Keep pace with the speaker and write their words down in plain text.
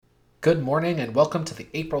Good morning and welcome to the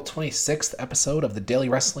April 26th episode of the Daily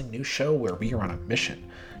Wrestling News Show, where we are on a mission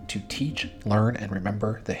to teach, learn, and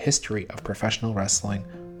remember the history of professional wrestling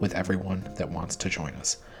with everyone that wants to join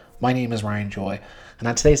us. My name is Ryan Joy, and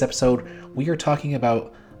on today's episode, we are talking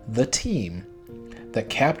about the team that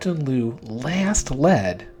Captain Lou last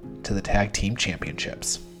led to the Tag Team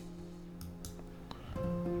Championships.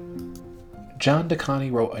 John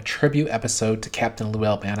DeConnie wrote a tribute episode to Captain Lou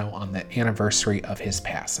Albano on the anniversary of his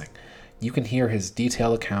passing. You can hear his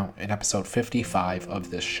detailed account in episode 55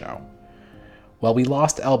 of this show. While we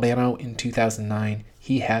lost Albano in 2009,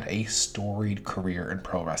 he had a storied career in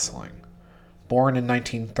pro wrestling. Born in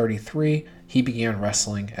 1933, he began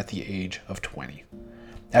wrestling at the age of 20.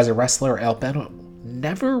 As a wrestler, Albano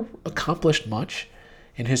never accomplished much.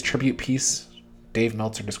 In his tribute piece, Dave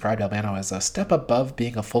Meltzer described Albano as a step above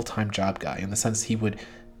being a full-time job guy, in the sense he would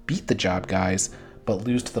beat the job guys, but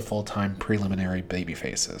lose to the full-time preliminary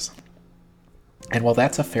babyfaces. And while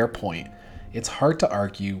that's a fair point, it's hard to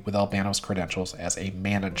argue with Albano's credentials as a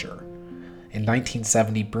manager. In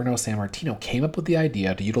 1970, Bruno Sammartino came up with the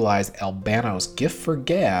idea to utilize Albano's gift for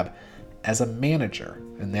gab as a manager,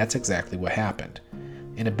 and that's exactly what happened.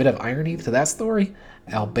 In a bit of irony to that story,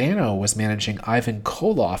 Albano was managing Ivan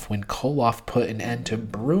Koloff when Koloff put an end to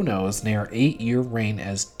Bruno's near 8-year reign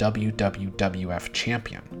as WWF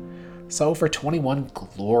champion. So for 21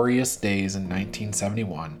 glorious days in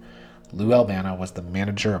 1971, Lou Albano was the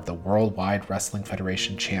manager of the Worldwide Wrestling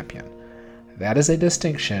Federation champion. That is a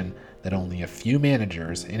distinction that only a few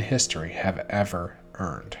managers in history have ever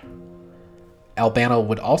earned. Albano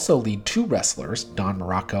would also lead two wrestlers, Don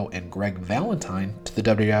Morocco and Greg Valentine, to the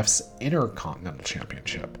WWF's Intercontinental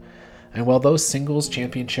Championship. And while those singles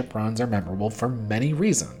championship runs are memorable for many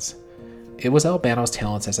reasons, it was Albano's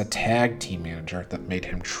talents as a tag team manager that made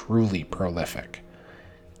him truly prolific.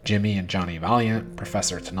 Jimmy and Johnny Valiant,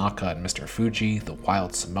 Professor Tanaka and Mr. Fuji, the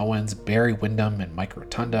Wild Samoans, Barry Windham and Mike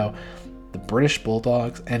Rotundo, the British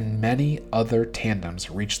Bulldogs, and many other tandems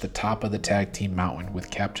reached the top of the tag team mountain with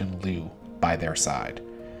Captain Lou by their side.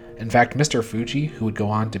 In fact, Mr. Fuji, who would go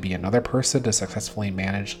on to be another person to successfully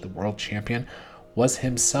manage the world champion, was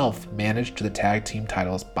himself managed to the tag team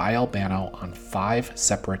titles by Albano on 5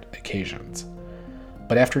 separate occasions.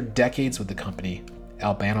 But after decades with the company,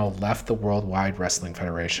 Albano left the Worldwide Wrestling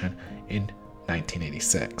Federation in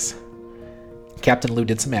 1986. Captain Lou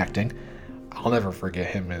did some acting. I'll never forget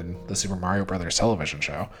him in the Super Mario Bros. Television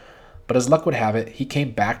show. But as luck would have it, he came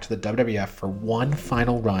back to the WWF for one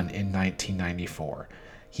final run in 1994.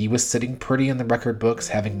 He was sitting pretty in the record books,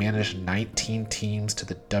 having managed 19 teams to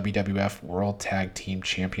the WWF World Tag Team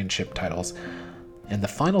Championship titles, and the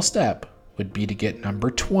final step would be to get number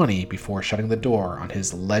 20 before shutting the door on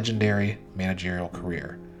his legendary managerial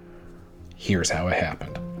career. Here's how it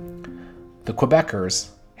happened. The Quebecers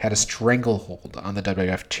had a stranglehold on the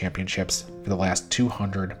WWF Championships for the last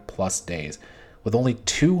 200 plus days, with only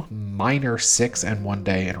 2 minor 6-and-1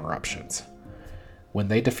 day interruptions. When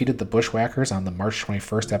they defeated the Bushwhackers on the March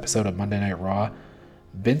 21st episode of Monday Night Raw,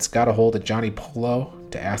 Vince got a hold of Johnny Polo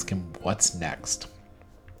to ask him what's next.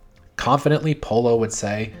 Confidently, Polo would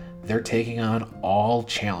say they're taking on all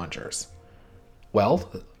challengers.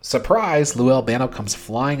 Well, surprise, Lou Albano comes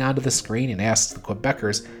flying onto the screen and asks the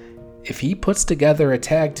Quebecers if he puts together a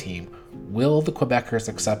tag team, will the Quebecers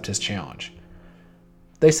accept his challenge?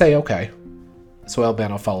 They say okay. So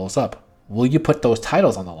Albano follows up, will you put those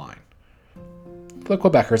titles on the line? The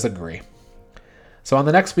Quebecers agree. So on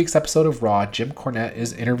the next week's episode of Raw, Jim Cornette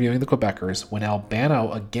is interviewing the Quebecers when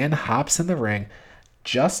Albano again hops in the ring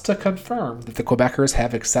just to confirm that the Quebecers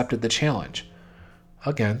have accepted the challenge.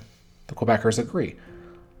 Again, the Quebecers agree.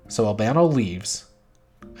 So Albano leaves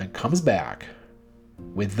and comes back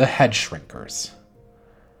with the Head Shrinkers.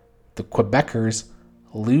 The Quebecers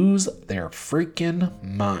lose their freaking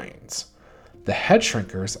minds. The Head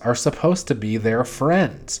Shrinkers are supposed to be their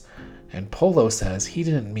friends, and Polo says he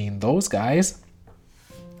didn't mean those guys.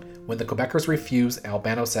 When the Quebecers refuse,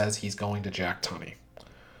 Albano says he's going to Jack Tunney.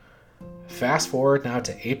 Fast forward now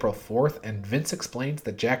to April 4th, and Vince explains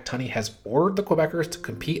that Jack Tunney has ordered the Quebecers to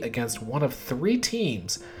compete against one of 3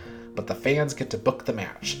 teams, but the fans get to book the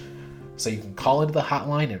match. So you can call into the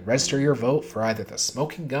hotline and register your vote for either the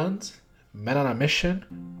Smoking Guns, Men on a Mission,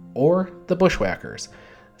 or the Bushwhackers.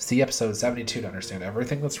 See episode 72 to understand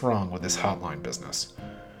everything that's wrong with this hotline business.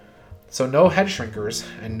 So no Head Shrinkers,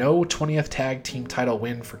 and no 20th Tag Team title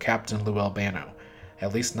win for Captain Lou Albano,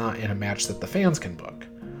 at least not in a match that the fans can book.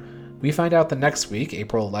 We find out the next week,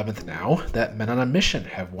 April 11th now, that Men on a Mission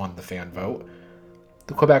have won the fan vote.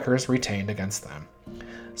 the Quebecers retained against them.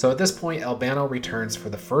 So at this point, Albano returns for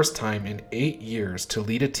the first time in 8 years to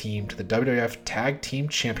lead a team to the WWF Tag Team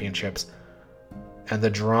Championships, and the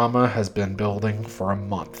drama has been building for a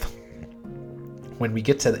month. When we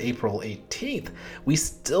get to April 18th, we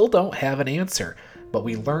still don't have an answer, but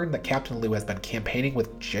we learn that Captain Lou has been campaigning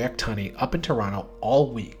with Jack Tunney up in Toronto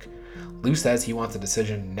all week. Lou says he wants a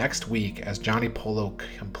decision next week as Johnny Polo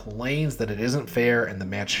complains that it isn't fair and the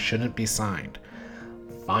match shouldn't be signed.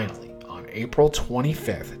 Finally, on April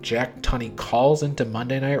 25th, Jack Tunney calls into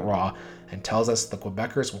Monday Night Raw and tells us the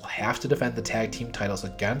Quebecers will have to defend the tag team titles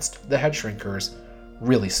against the Head Shrinkers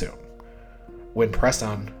really soon. When pressed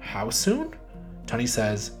on how soon, Tunney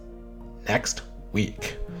says, next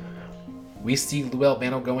week. We see Lou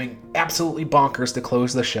Albano going absolutely bonkers to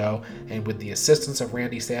close the show, and with the assistance of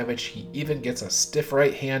Randy Savage, he even gets a stiff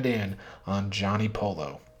right hand in on Johnny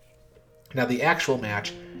Polo. Now, the actual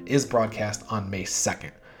match is broadcast on May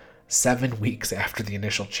 2nd, 7 weeks after the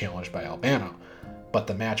initial challenge by Albano, but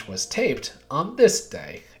the match was taped on this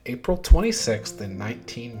day, April 26th in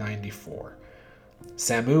 1994.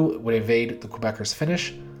 Samu would evade the Quebecers'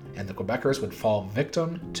 finish, and the Quebecers would fall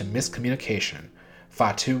victim to miscommunication.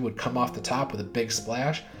 Fatu would come off the top with a big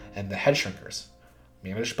splash, and the Head Shrinkers,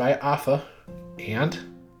 managed by Afa and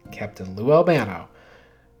Captain Lou Albano,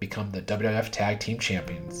 become the WWF Tag Team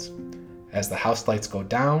Champions. As the house lights go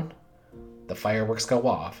down, the fireworks go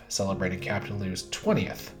off, celebrating Captain Lou's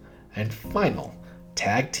 20th and final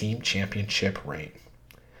Tag Team Championship reign.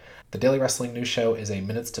 The Daily Wrestling News Show is a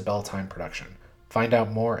Minutes to Bell Time production. Find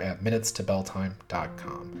out more at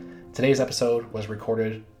minutestobelltime.com. Today's episode was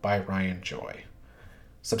recorded by Ryan Joy.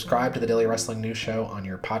 Subscribe to the Daily Wrestling News Show on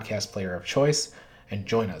your podcast player of choice, and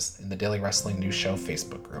join us in the Daily Wrestling News Show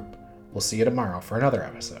Facebook group. We'll see you tomorrow for another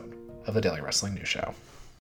episode of the Daily Wrestling News Show.